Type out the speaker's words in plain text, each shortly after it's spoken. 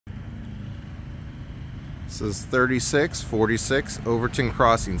This is 3646 Overton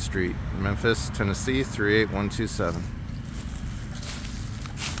Crossing Street, Memphis, Tennessee 38127.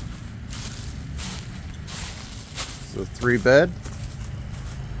 It's a 3-bed,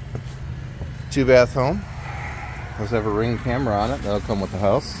 2-bath home. Does have a Ring camera on it. That'll come with the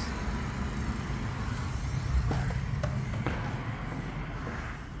house.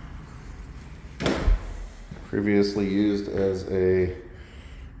 Previously used as a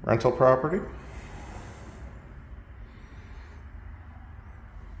rental property.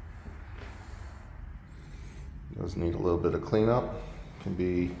 Does need a little bit of cleanup. Can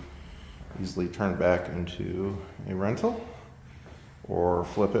be easily turned back into a rental or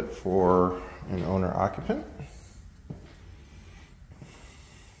flip it for an owner occupant.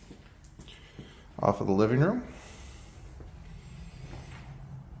 Off of the living room.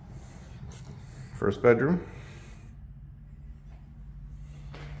 First bedroom.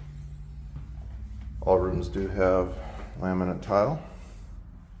 All rooms do have laminate tile.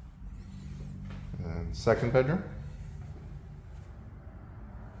 And second bedroom.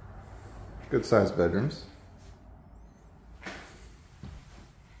 Good sized bedrooms.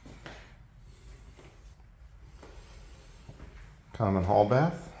 Common hall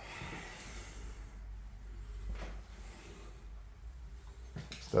bath.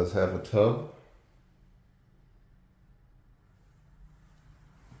 This does have a tub.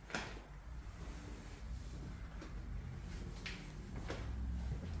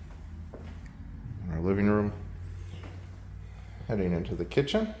 Our living room. Heading into the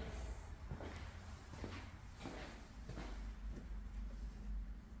kitchen.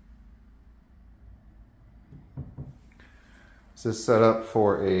 This is set up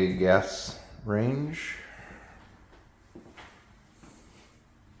for a gas range.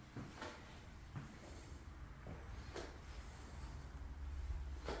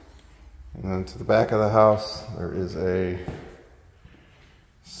 And then to the back of the house, there is a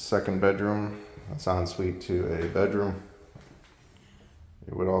second bedroom that's en suite to a bedroom.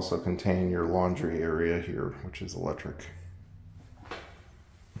 It would also contain your laundry area here, which is electric.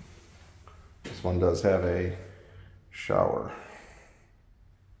 This one does have a shower.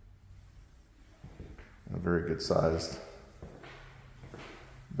 A very good sized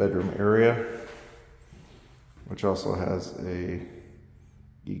bedroom area, which also has a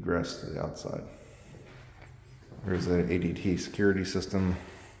egress to the outside. There's an ADT security system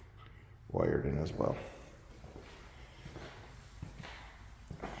wired in as well.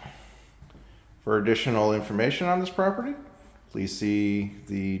 For additional information on this property, please see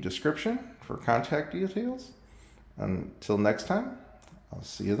the description for contact details. Until next time, I'll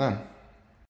see you then.